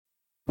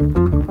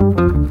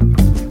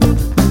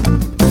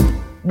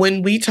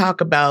When we talk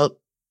about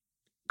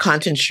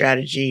content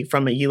strategy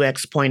from a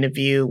UX point of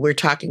view, we're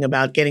talking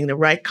about getting the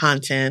right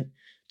content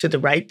to the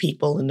right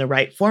people in the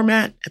right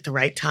format at the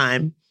right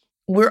time.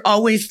 We're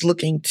always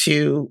looking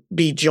to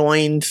be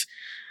joined,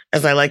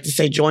 as I like to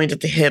say, joined at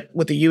the hip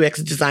with a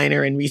UX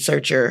designer and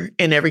researcher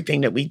in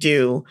everything that we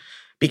do,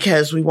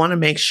 because we want to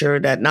make sure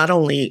that not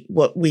only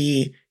what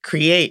we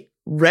create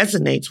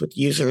resonates with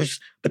users,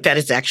 but that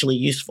it's actually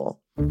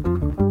useful.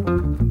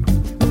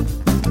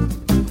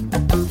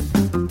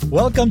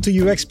 Welcome to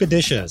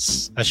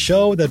UXpeditious, a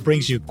show that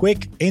brings you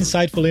quick,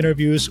 insightful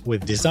interviews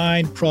with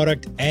design,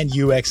 product, and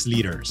UX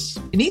leaders.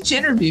 In each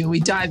interview, we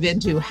dive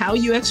into how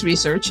UX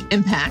research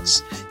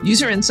impacts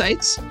user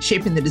insights,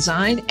 shaping the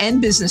design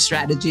and business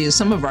strategy of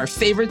some of our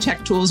favorite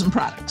tech tools and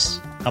products.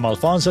 I'm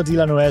Alfonso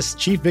Dilanuez,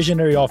 Chief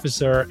Visionary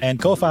Officer and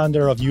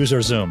co-founder of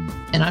UserZoom.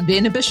 And I'm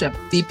Dana Bishop,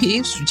 VP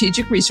of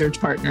Strategic Research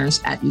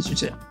Partners at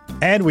UserZoom.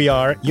 And we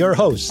are your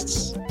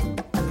hosts.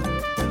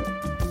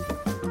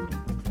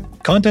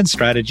 Content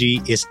strategy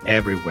is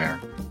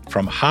everywhere,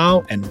 from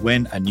how and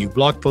when a new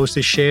blog post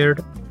is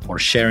shared or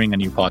sharing a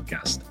new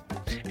podcast.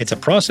 It's a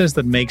process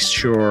that makes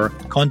sure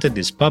content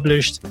is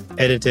published,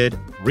 edited,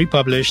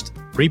 republished,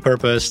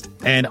 repurposed,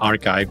 and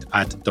archived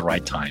at the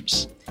right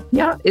times.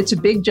 Yeah, it's a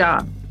big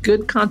job.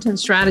 Good content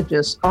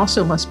strategists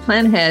also must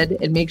plan ahead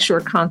and make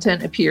sure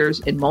content appears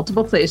in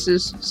multiple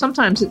places,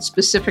 sometimes at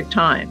specific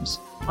times.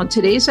 On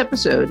today's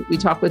episode, we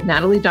talk with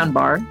Natalie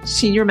Dunbar,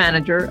 Senior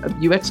Manager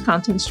of UX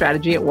Content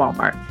Strategy at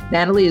Walmart.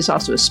 Natalie is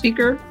also a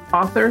speaker,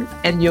 author,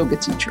 and yoga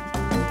teacher.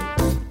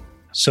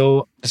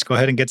 So let's go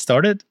ahead and get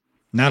started.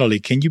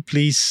 Natalie, can you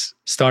please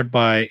start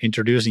by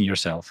introducing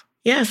yourself?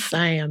 Yes,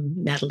 I am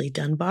Natalie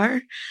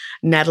Dunbar,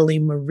 Natalie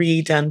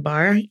Marie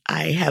Dunbar.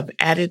 I have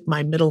added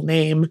my middle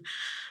name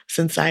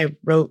since I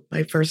wrote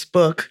my first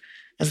book,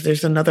 as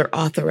there's another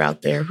author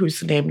out there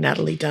who's named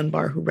Natalie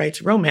Dunbar who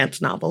writes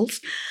romance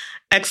novels.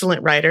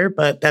 Excellent writer,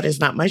 but that is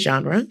not my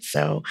genre.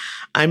 So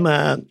I'm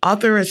an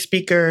author, a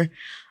speaker,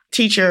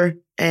 teacher,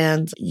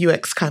 and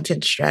UX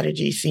content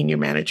strategy senior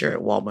manager at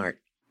Walmart.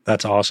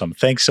 That's awesome.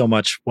 Thanks so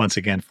much once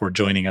again for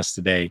joining us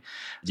today.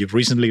 You've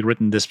recently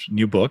written this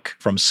new book,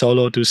 From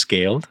Solo to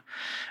Scaled,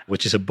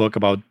 which is a book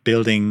about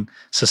building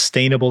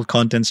sustainable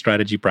content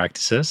strategy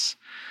practices.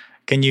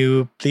 Can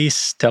you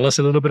please tell us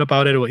a little bit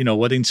about it?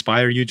 What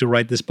inspired you to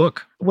write this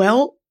book?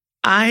 Well,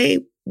 I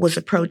was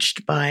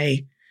approached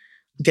by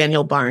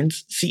Daniel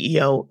Barnes,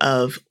 CEO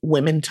of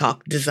Women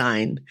Talk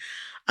Design,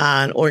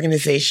 an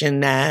organization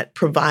that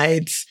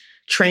provides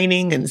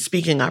training and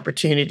speaking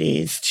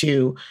opportunities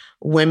to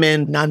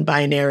women,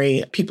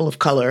 non-binary, people of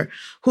color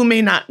who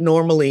may not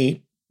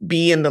normally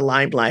be in the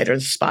limelight or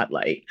the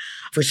spotlight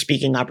for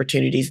speaking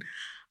opportunities.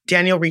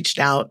 Daniel reached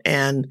out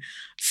and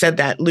said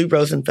that Lou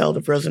Rosenfeld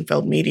of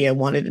Rosenfeld Media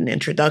wanted an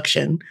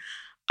introduction.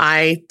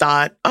 I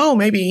thought,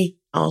 maybe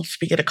I'll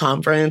speak at a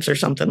conference or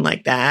something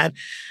like that.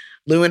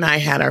 Lou and I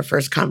had our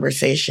first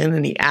conversation,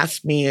 and he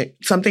asked me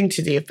something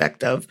to the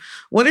effect of,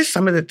 what are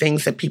some of the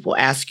things that people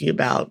ask you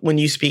about when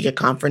you speak at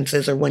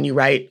conferences or when you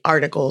write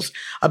articles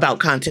about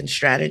content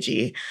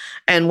strategy?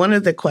 And one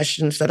of the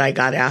questions that I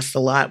got asked a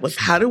lot was,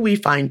 how do we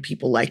find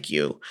people like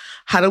you?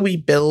 How do we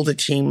build a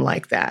team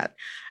like that?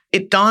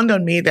 It dawned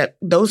on me that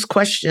those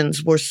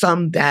questions were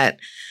some that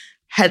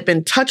had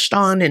been touched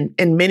on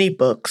in many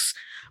books,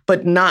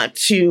 but not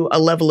to a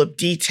level of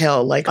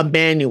detail like a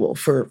manual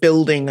for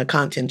building a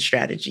content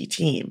strategy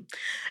team,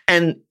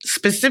 and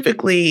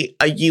specifically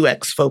a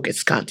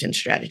UX-focused content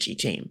strategy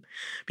team,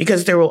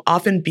 because there will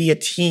often be a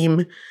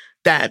team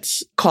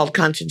that's called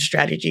content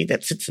strategy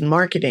that sits in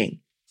marketing,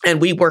 and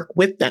we work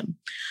with them.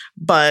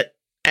 But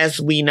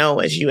as we know,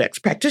 as UX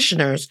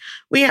practitioners,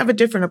 we have a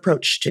different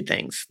approach to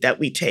things that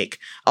we take,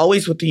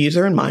 always with the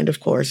user in mind,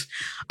 of course.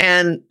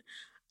 And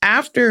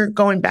after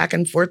going back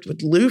and forth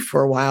with Lou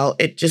for a while,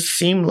 it just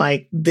seemed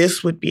like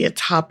this would be a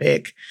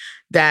topic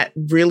that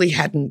really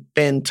hadn't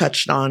been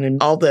touched on in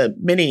all the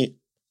many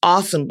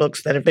awesome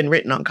books that have been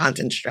written on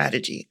content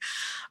strategy.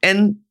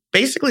 And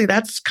basically,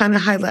 that's kind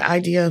of how the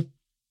idea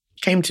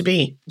came to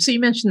be. So you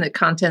mentioned that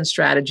content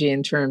strategy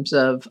in terms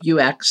of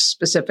UX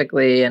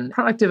specifically and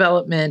product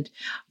development.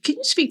 Can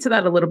you speak to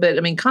that a little bit?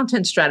 I mean,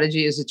 content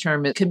strategy is a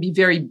term that can be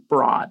very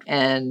broad,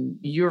 and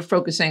you're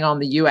focusing on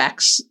the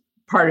UX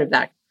part of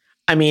that.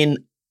 I mean,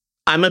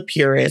 I'm a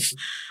purist.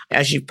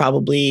 As you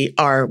probably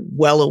are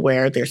well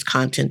aware, there's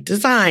content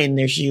design,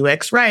 there's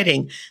UX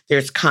writing,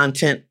 there's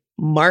content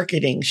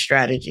marketing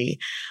strategy.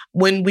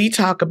 When we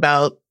talk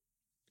about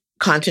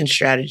content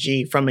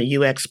strategy from a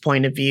UX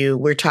point of view,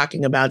 we're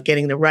talking about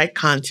getting the right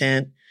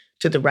content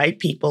to the right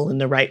people in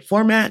the right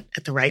format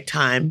at the right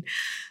time.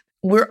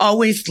 We're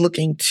always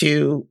looking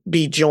to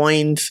be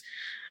joined,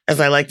 as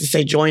I like to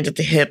say, joined at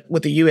the hip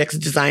with a UX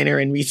designer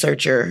and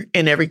researcher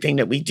in everything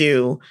that we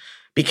do,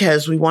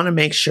 because we want to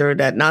make sure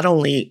that not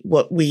only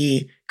what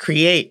we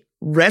create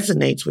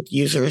resonates with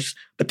users,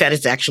 but that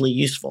it's actually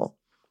useful.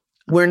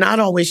 We're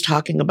not always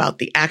talking about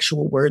the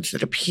actual words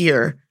that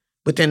appear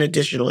within a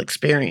digital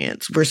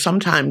experience. We're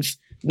sometimes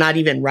not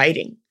even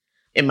writing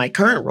In my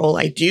current role,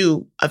 I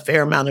do a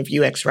fair amount of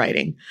UX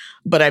writing,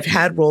 but I've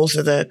had roles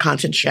as a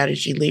content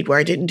strategy lead where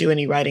I didn't do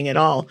any writing at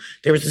all.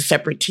 There was a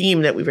separate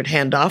team that we would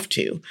hand off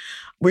to.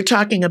 We're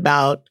talking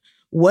about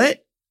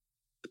what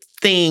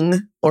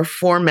thing or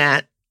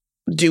format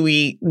do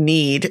we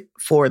need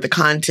for the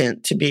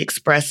content to be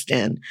expressed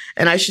in?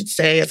 And I should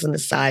say, as an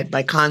aside,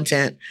 by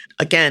content,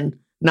 again,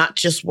 not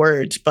just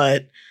words,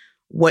 but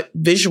what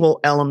visual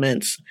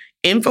elements,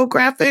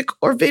 infographic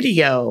or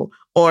video,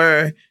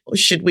 or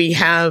should we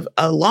have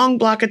a long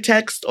block of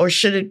text or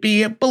should it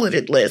be a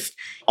bulleted list?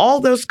 All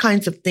those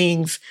kinds of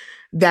things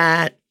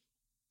that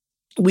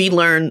we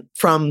learn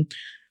from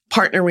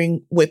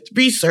partnering with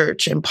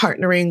research and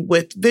partnering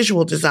with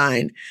visual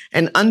design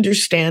and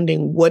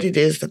understanding what it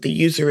is that the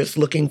user is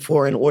looking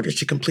for in order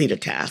to complete a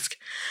task.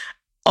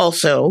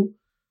 Also,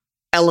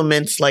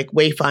 elements like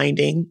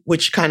wayfinding,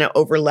 which kind of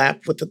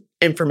overlap with the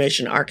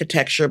information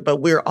architecture, but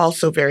we're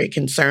also very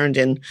concerned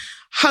in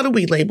how do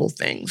we label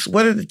things?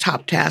 What are the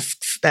top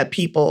tasks that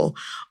people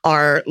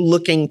are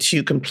looking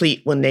to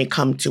complete when they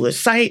come to a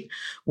site,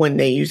 when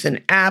they use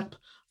an app?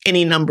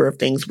 Any number of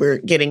things. We're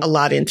getting a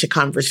lot into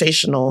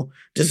conversational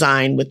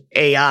design with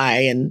AI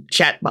and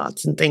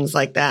chatbots and things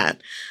like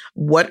that.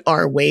 What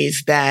are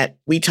ways that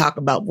we talk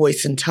about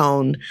voice and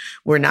tone?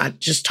 We're not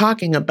just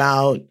talking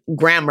about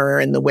grammar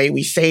and the way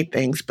we say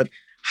things, but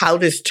how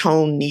does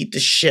tone need to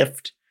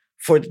shift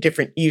for the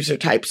different user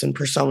types and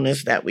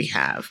personas that we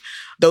have?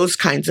 Those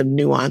kinds of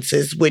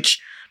nuances, which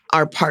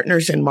our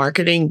partners in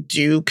marketing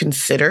do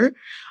consider.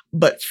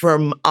 But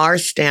from our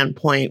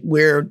standpoint,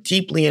 we're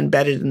deeply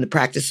embedded in the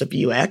practice of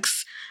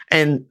UX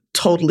and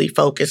totally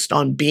focused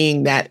on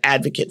being that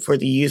advocate for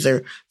the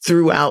user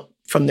throughout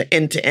from the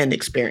end-to-end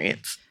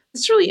experience.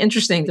 It's really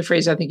interesting. The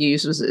phrase I think you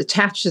used was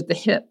attached at the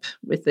hip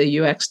with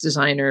the UX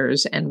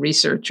designers and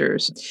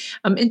researchers.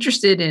 I'm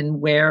interested in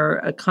where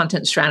a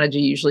content strategy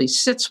usually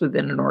sits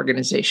within an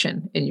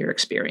organization in your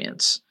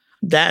experience.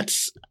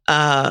 That's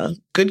a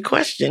good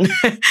question.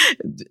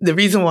 The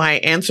reason why I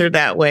answer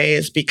that way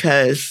is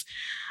because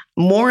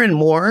more and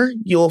more,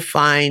 you'll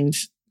find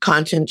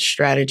content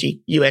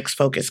strategy,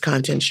 UX-focused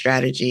content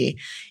strategy,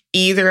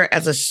 either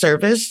as a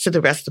service to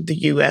the rest of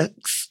the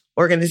UX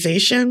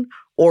organization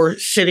or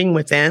sitting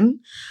within.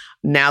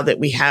 Now that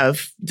we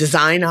have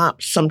design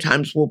ops,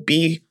 sometimes we'll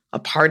be a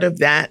part of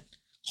that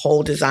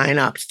whole design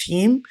ops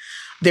team.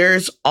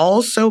 There's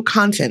also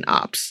content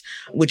ops,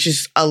 which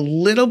is a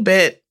little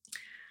bit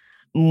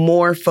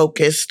more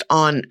focused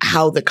on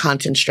how the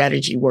content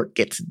strategy work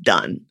gets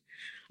done,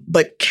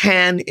 but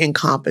can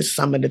encompass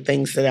some of the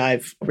things that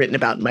I've written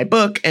about in my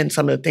book and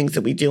some of the things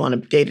that we do on a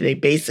day-to-day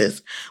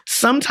basis.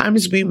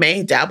 Sometimes we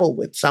may dabble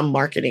with some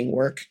marketing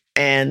work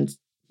and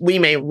we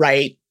may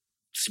write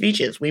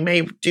speeches. We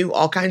may do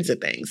all kinds of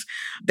things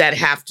that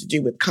have to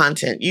do with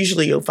content.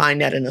 Usually you'll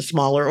find that in a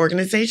smaller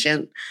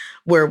organization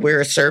where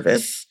we're a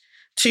service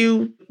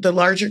to the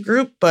larger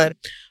group, but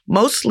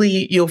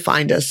mostly you'll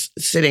find us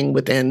sitting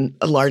within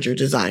a larger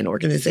design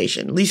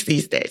organization, at least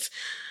these days,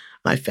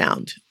 I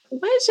found.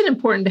 Why is it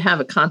important to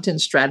have a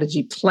content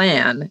strategy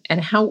plan,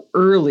 and how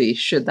early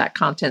should that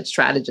content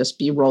strategist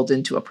be rolled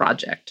into a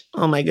project?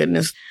 Oh my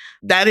goodness.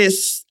 That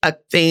is a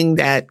thing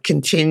that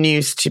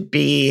continues to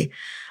be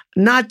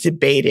not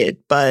debated,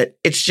 but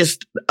it's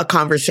just a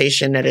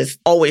conversation that is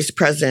always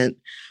present.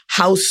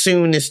 How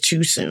soon is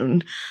too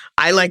soon?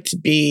 I like to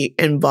be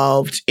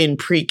involved in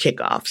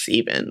pre-kickoffs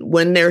even.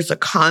 When there's a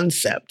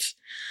concept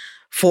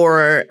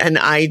for an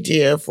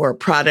idea for a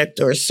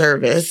product or a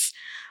service,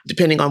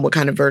 depending on what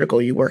kind of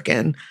vertical you work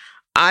in,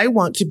 I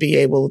want to be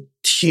able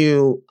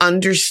to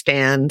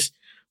understand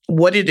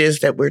what it is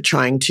that we're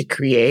trying to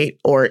create,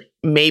 or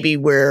maybe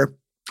we're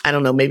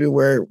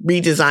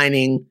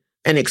redesigning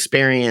an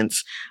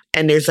experience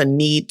and there's a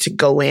need to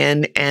go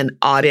in and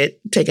audit,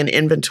 take an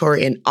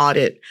inventory and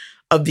audit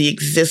of the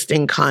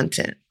existing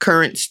content,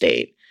 current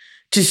state,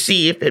 to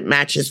see if it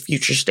matches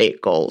future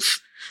state goals.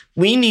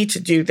 We need to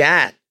do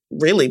that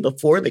really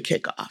before the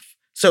kickoff.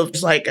 So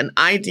it's like an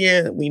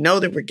idea, we know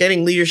that we're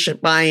getting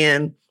leadership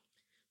buy-in.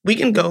 We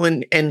can go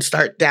in and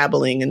start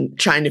dabbling and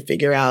trying to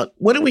figure out,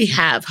 what do we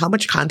have? How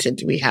much content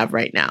do we have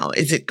right now?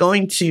 Is it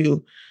going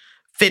to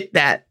fit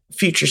that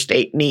future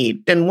state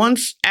need? Then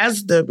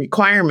as the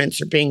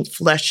requirements are being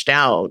fleshed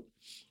out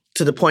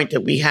to the point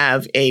that we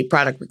have a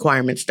product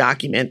requirements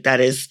document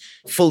that is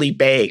fully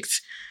baked,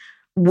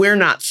 we're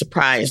not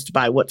surprised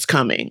by what's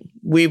coming.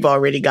 We've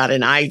already got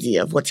an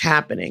idea of what's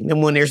happening.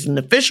 And when there's an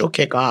official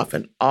kickoff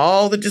and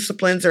all the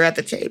disciplines are at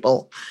the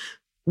table,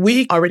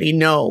 we already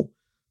know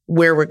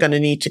where we're going to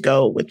need to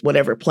go with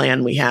whatever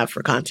plan we have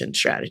for content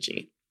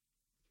strategy.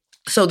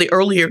 So the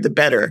earlier, the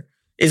better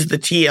is the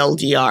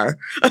TLDR.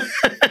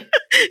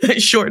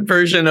 Short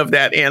version of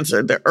that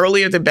answer. The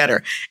earlier, the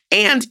better.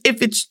 And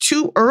if it's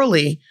too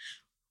early,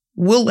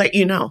 we'll let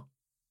you know.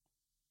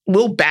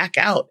 We'll back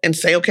out and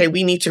say, okay,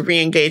 we need to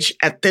re-engage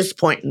at this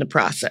point in the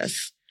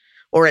process,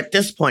 or at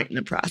this point in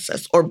the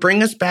process, or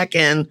bring us back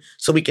in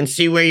so we can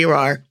see where you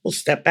are. We'll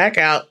step back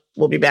out.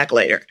 We'll be back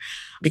later.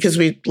 because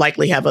we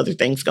likely have other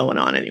things going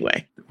on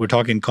anyway. We're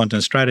talking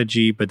content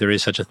strategy, but there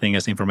is such a thing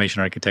as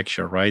information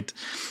architecture, right?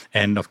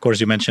 And of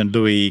course, you mentioned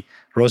Louis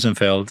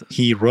Rosenfeld.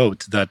 He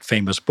wrote that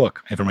famous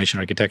book, Information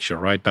Architecture,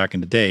 right, back in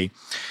the day.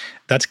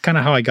 That's kind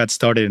of how I got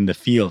started in the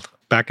field.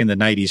 Back in the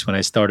 90s, when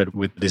I started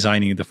with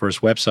designing the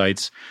first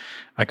websites,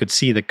 I could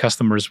see that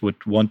customers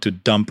would want to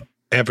dump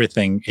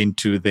everything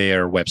into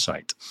their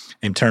website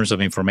in terms of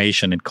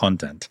information and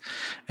content.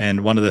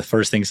 And one of the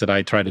first things that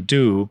I try to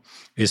do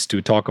is to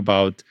talk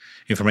about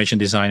information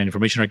design and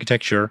information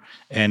architecture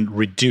and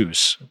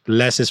reduce.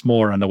 Less is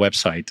more on the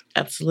website.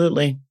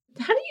 Absolutely.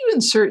 How do you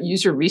insert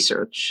user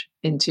research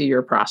into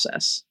your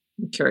process?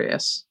 I'm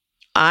curious.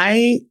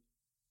 I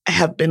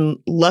have been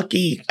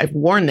lucky. I've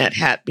worn that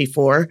hat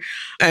before.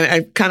 And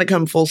I've kind of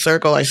come full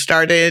circle. I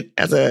started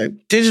as a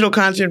digital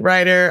content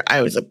writer.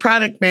 I was a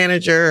product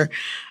manager.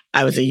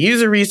 I was a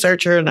user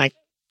researcher, and I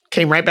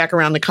came right back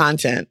around to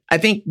content. I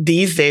think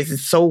these days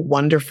it's so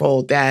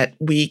wonderful that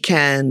we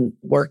can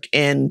work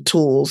in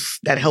tools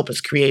that help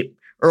us create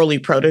early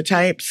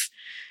prototypes,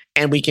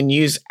 and we can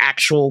use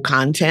actual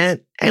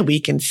content, and we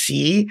can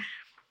see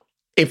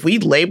if we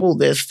label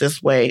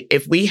this way,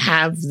 if we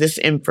have this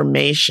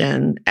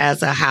information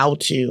as a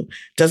how-to,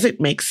 does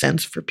it make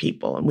sense for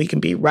people? And we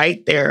can be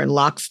right there in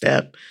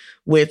lockstep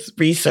with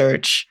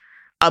research,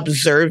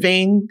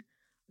 observing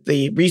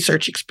the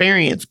research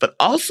experience, but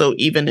also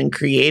even in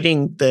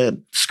creating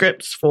the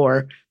scripts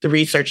for the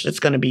research that's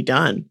going to be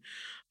done.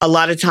 A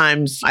lot of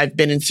times I've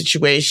been in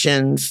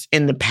situations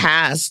in the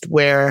past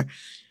where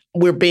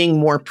we're being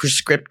more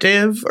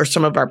prescriptive, or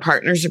some of our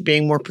partners are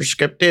being more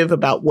prescriptive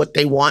about what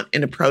they want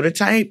in a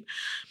prototype.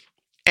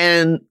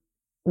 And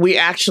we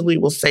actually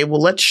will say,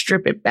 well, let's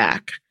strip it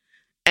back.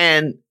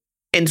 And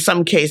in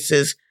some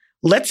cases,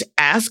 let's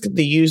ask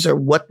the user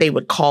what they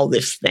would call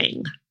this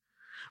thing.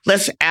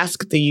 Let's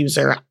ask the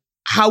user,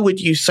 how would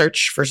you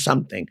search for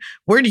something?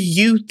 Where do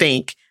you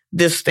think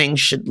this thing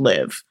should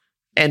live?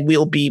 And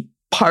we'll be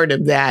part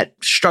of that,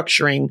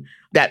 structuring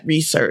that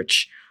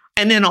research.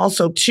 And then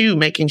also, too,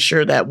 making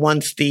sure that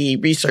once the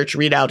research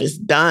readout is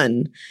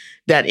done,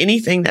 that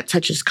anything that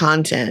touches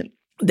content,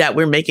 that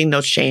we're making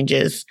those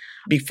changes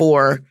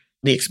before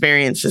the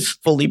experience is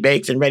fully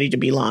baked and ready to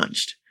be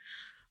launched.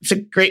 It's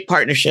a great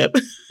partnership.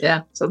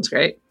 Yeah, sounds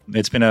great.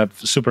 It's been a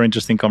super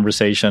interesting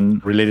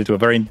conversation related to a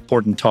very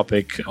important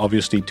topic,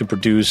 obviously, to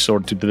produce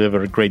or to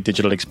deliver great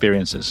digital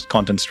experiences,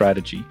 content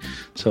strategy.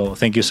 So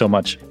thank you so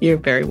much. You're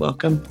very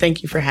welcome.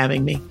 Thank you for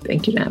having me.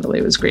 Thank you, Natalie.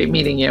 It was great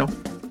meeting you.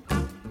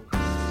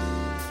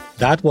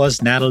 That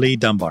was Natalie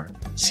Dunbar,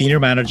 Senior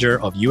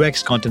Manager of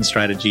UX Content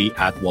Strategy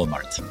at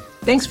Walmart.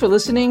 Thanks for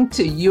listening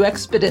to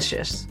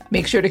UXpeditious.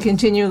 Make sure to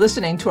continue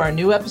listening to our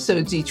new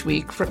episodes each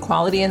week for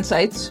quality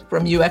insights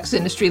from UX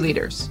industry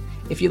leaders.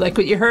 If you like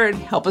what you heard,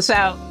 help us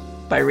out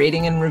by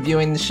rating and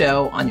reviewing the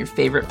show on your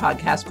favorite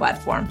podcast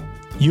platform.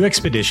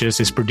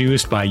 UXpeditious is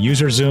produced by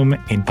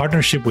UserZoom in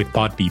partnership with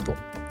Pod People.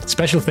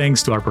 Special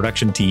thanks to our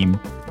production team,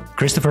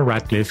 Christopher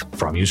Ratcliffe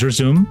from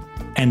UserZoom,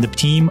 and the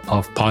team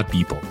of Pod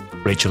People,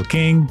 Rachel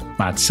King,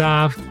 Matt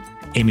Sav,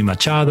 Amy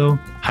Machado,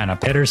 Hannah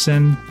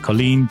Pedersen,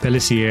 Colleen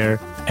Pellissier,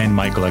 and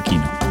Michael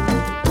Aquino.